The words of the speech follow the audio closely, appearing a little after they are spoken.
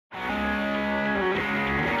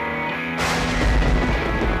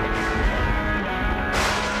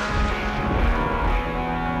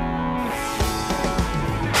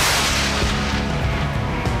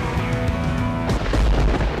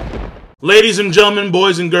Ladies and gentlemen,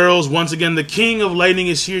 boys and girls, once again, the King of Lightning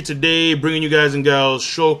is here today, bringing you guys and gals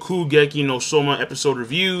Shokugeki no Soma episode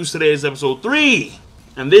reviews. Today is episode 3,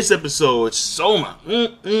 and this episode, it's Soma.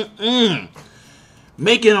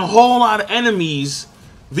 Making a whole lot of enemies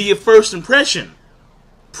via first impression.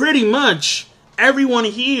 Pretty much, everyone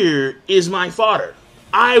here is my fodder.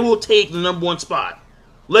 I will take the #1 spot.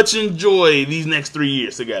 Let's enjoy these next 3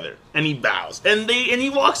 years together. And he bows. And he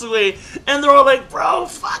walks away. And they're all like, bro,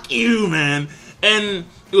 fuck you, man. And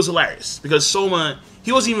it was hilarious. Because Soma,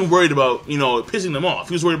 he wasn't even worried about, pissing them off.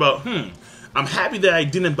 He was worried about, I'm happy that I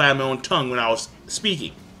didn't bite my own tongue when I was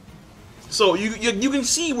speaking. So you can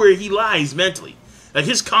see where he lies mentally. Like,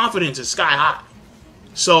 his confidence is sky high.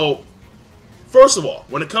 So, first of all,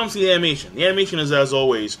 when it comes to the animation is, as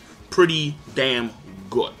always, pretty damn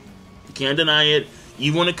good. You can't deny it.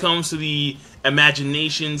 Even when it comes to the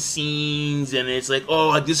imagination scenes, and it's like,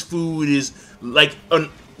 oh, this food is like a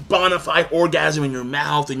bona fide orgasm in your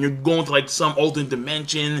mouth, and you're going to like some alternate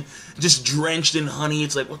dimension, just drenched in honey.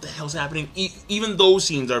 It's like, what the hell's happening? Even those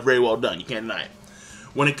scenes are very well done. You can't deny it.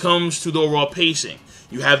 When it comes to the overall pacing,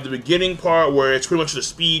 you have the beginning part where it's pretty much the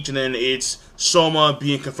speech, and then it's Soma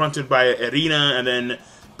being confronted by Erina, and then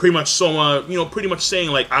pretty much Soma, pretty much saying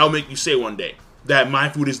like, I'll make you say one day that my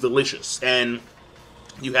food is delicious. And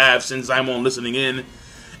you have Senzaemon listening in,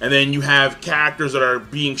 and then you have characters that are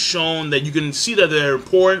being shown that you can see that they're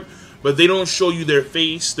important, but they don't show you their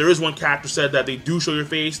face. There is one character set that they do show your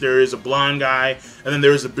face. There is a blonde guy, and then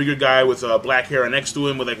there is a bigger guy with black hair next to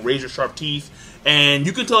him with like razor sharp teeth, and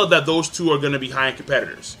you can tell that those two are going to be high-end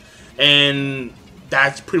competitors. And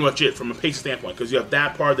that's pretty much it from a pace standpoint, because you have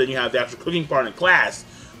that part, then you have the actual cooking part in class,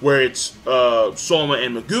 where it's Soma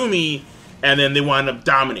and Megumi, and then they wind up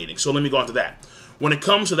dominating. So let me go on to that. When it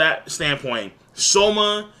comes to that standpoint,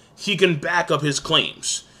 Soma, he can back up his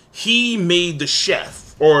claims. He made the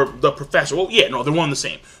chef, or the professor, well, yeah, no, they're one and the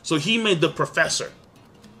same. So he made the professor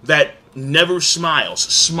that never smiles,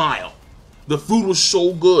 smile. The food was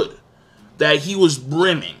so good that he was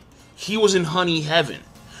brimming. He was in honey heaven.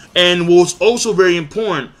 And what was also very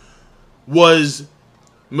important was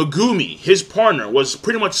Megumi, his partner, was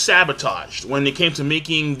pretty much sabotaged when it came to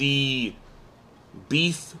making the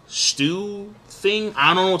beef stew thing. I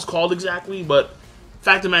don't know what it's called exactly, but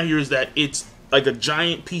fact of the matter here is that it's like a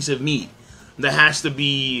giant piece of meat that has to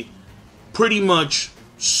be pretty much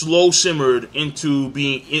slow simmered into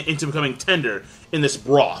becoming tender in this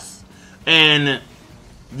broth. And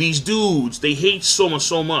these dudes, they hate Soma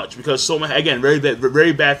so much because Soma, again,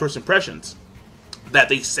 very bad first impressions, that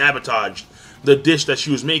they sabotaged the dish that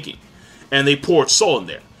she was making, and they poured salt in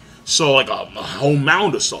there. So like a whole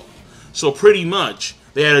mound of salt. So pretty much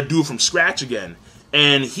they had to do it from scratch again,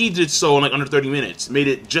 and he did so in like under 30 minutes, made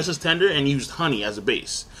it just as tender, and used honey as a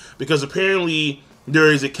base. Because apparently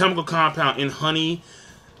there is a chemical compound in honey,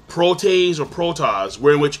 protease or protase,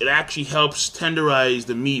 where in which it actually helps tenderize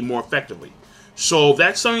the meat more effectively. So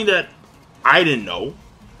that's something that I didn't know,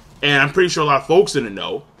 and I'm pretty sure a lot of folks didn't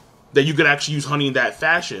know, that you could actually use honey in that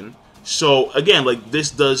fashion. So again, like,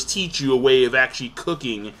 this does teach you a way of actually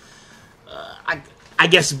cooking, I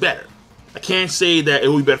guess, better. I can't say that it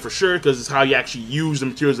will be better for sure, because it's how you actually use the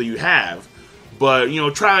materials that you have. But,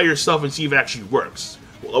 try it yourself and see if it actually works.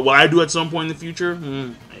 Will I do at some point in the future?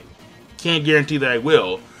 I can't guarantee that I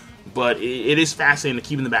will. But it is fascinating to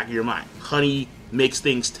keep in the back of your mind. Honey makes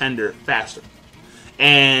things tender faster.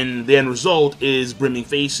 And the end result is brimming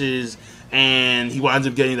faces, and he winds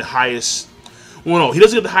up getting the highest... Well, no, he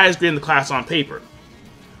doesn't get the highest grade in the class on paper.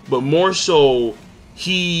 But more so,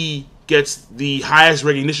 he gets the highest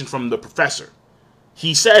recognition from the professor.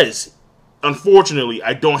 He says, unfortunately,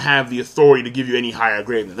 I don't have the authority to give you any higher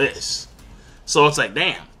grade than this. So it's like,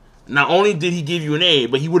 damn. Not only did he give you an A,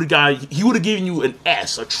 but he would have given you an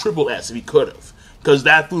S, a triple S, if he could have, because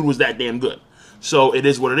that food was that damn good. So it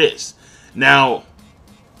is what it is. Now,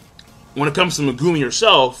 when it comes to Megumi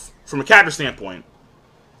herself, from a character standpoint,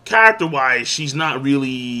 character-wise, she's not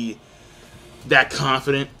really that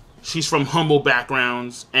confident. She's from humble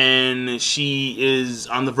backgrounds, and she is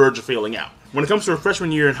on the verge of failing out. When it comes to her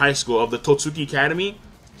freshman year in high school of the Totsuki Academy,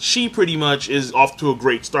 she pretty much is off to a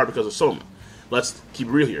great start because of Soma. Let's keep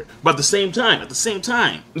it real here. But at the same time,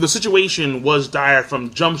 the situation was dire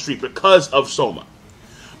from Jump Street because of Soma.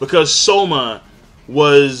 Because Soma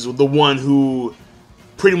was the one who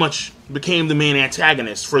pretty much became the main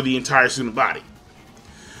antagonist for the entire student body.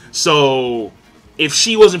 So, if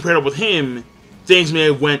she wasn't paired up with him, things may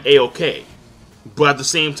have went A-okay. But at the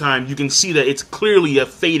same time, you can see that it's clearly a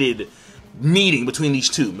fated meeting between these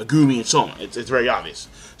two, Megumi and Soma. It's very obvious.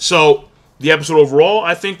 So, the episode overall,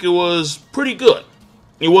 I think it was pretty good.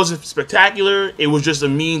 It wasn't spectacular. It was just a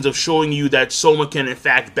means of showing you that Soma can, in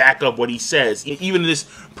fact, back up what he says, even in this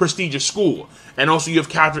prestigious school. And also, you have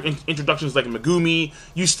character introductions like Megumi.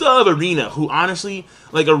 You still have Arena, who honestly,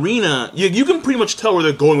 like Arena, you can pretty much tell where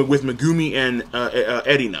they're going with Megumi and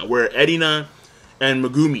Erina. Where Erina and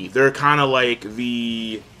Megumi, they're kind of like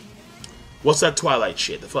the, what's that Twilight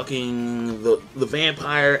shit? The fucking the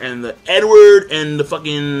vampire and the Edward and the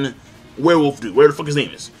fucking werewolf dude. Where the fuck his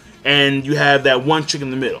name is? And you have that one chick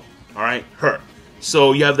in the middle, all right, her.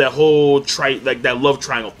 So you have that whole that love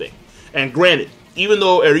triangle thing. And granted, even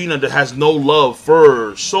though Erina has no love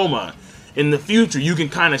for Soma, in the future you can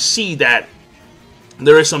kind of see that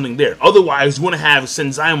there is something there. Otherwise, you want to have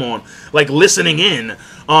Senzaemon like listening in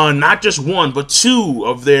on not just one but two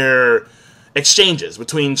of their exchanges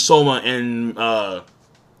between Soma and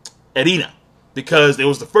Erina. Because it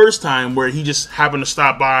was the first time where he just happened to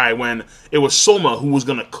stop by when it was Soma who was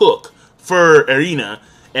going to cook for Erina.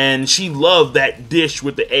 And she loved that dish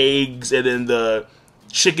with the eggs and then the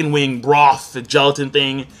chicken wing broth, the gelatin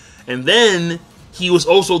thing. And then he was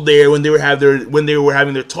also there when they were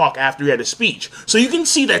having their talk after he had a speech. So you can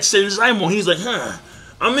see that Senzaemon, he's like,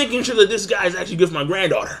 I'm making sure that this guy is actually good for my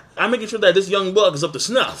granddaughter. I'm making sure that this young buck is up to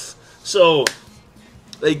snuff. So,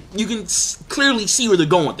 like, you can clearly see where they're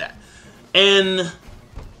going with that. And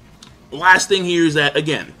last thing here is that,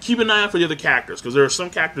 again, keep an eye out for the other characters, because there are some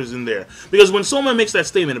characters in there. Because when Soma makes that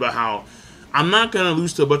statement about how I'm not going to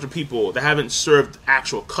lose to a bunch of people that haven't served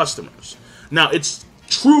actual customers. Now, it's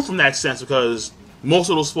true from that sense, because most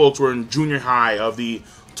of those folks were in junior high of the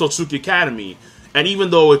Totsuki Academy, and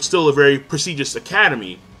even though it's still a very prestigious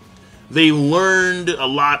academy, they learned a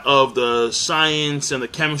lot of the science and the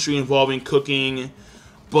chemistry involving cooking.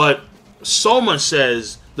 But Soma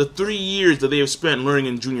says the 3 years that they have spent learning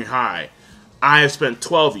in junior high, I have spent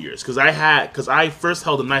 12 years. Because I first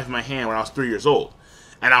held a knife in my hand when I was 3 years old.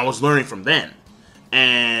 And I was learning from then.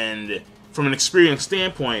 And from an experience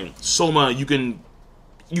standpoint, Soma, you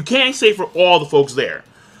can't say for all the folks there.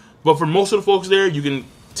 But for most of the folks there, you can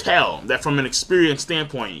tell that from an experience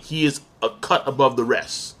standpoint, he is a cut above the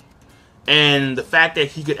rest. And the fact that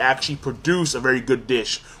he could actually produce a very good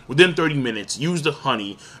dish within 30 minutes, use the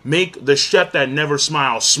honey, make the chef that never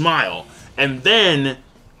smiles smile, and then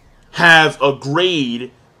have a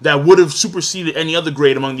grade that would have superseded any other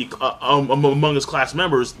grade among his class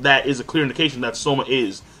members, that is a clear indication that Soma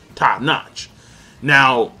is top-notch.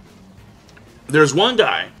 Now, there's one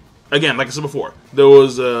guy, again, like I said before, there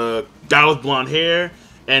was a guy with blonde hair,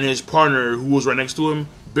 and his partner who was right next to him,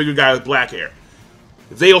 bigger guy with black hair.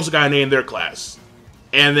 They also got a name in their class.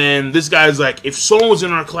 And then this guy's like, if Soma was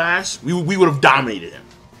in our class, we would have dominated him.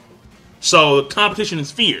 So the competition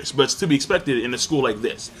is fierce, but it's to be expected in a school like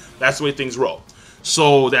this. That's the way things roll.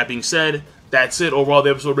 So that being said, that's it. Overall, the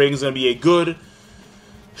episode rating is going to be a good.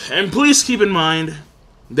 And please keep in mind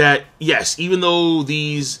that, yes, even though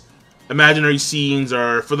these imaginary scenes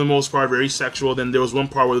are, for the most part, very sexual, then there was one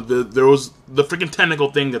part where there was the freaking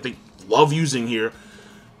tentacle thing that they love using here.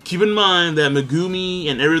 Keep in mind that Megumi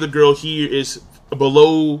and every other girl here is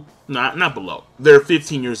below, not below, they're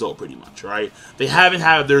 15 years old pretty much, right? They haven't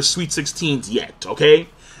had their sweet 16s yet, okay?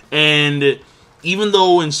 And even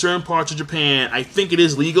though in certain parts of Japan, I think it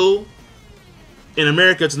is legal, in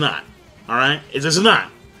America it's not, alright? It's just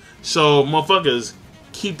not. So, motherfuckers,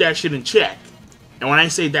 keep that shit in check. And when I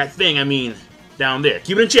say that thing, I mean down there.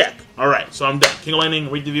 Keep it in check. Alright, so I'm done. King of Lightning,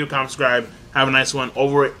 rate the video, comment, subscribe. Have a nice one.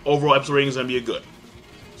 Overall episode rating is going to be a good.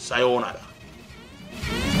 Sayonara.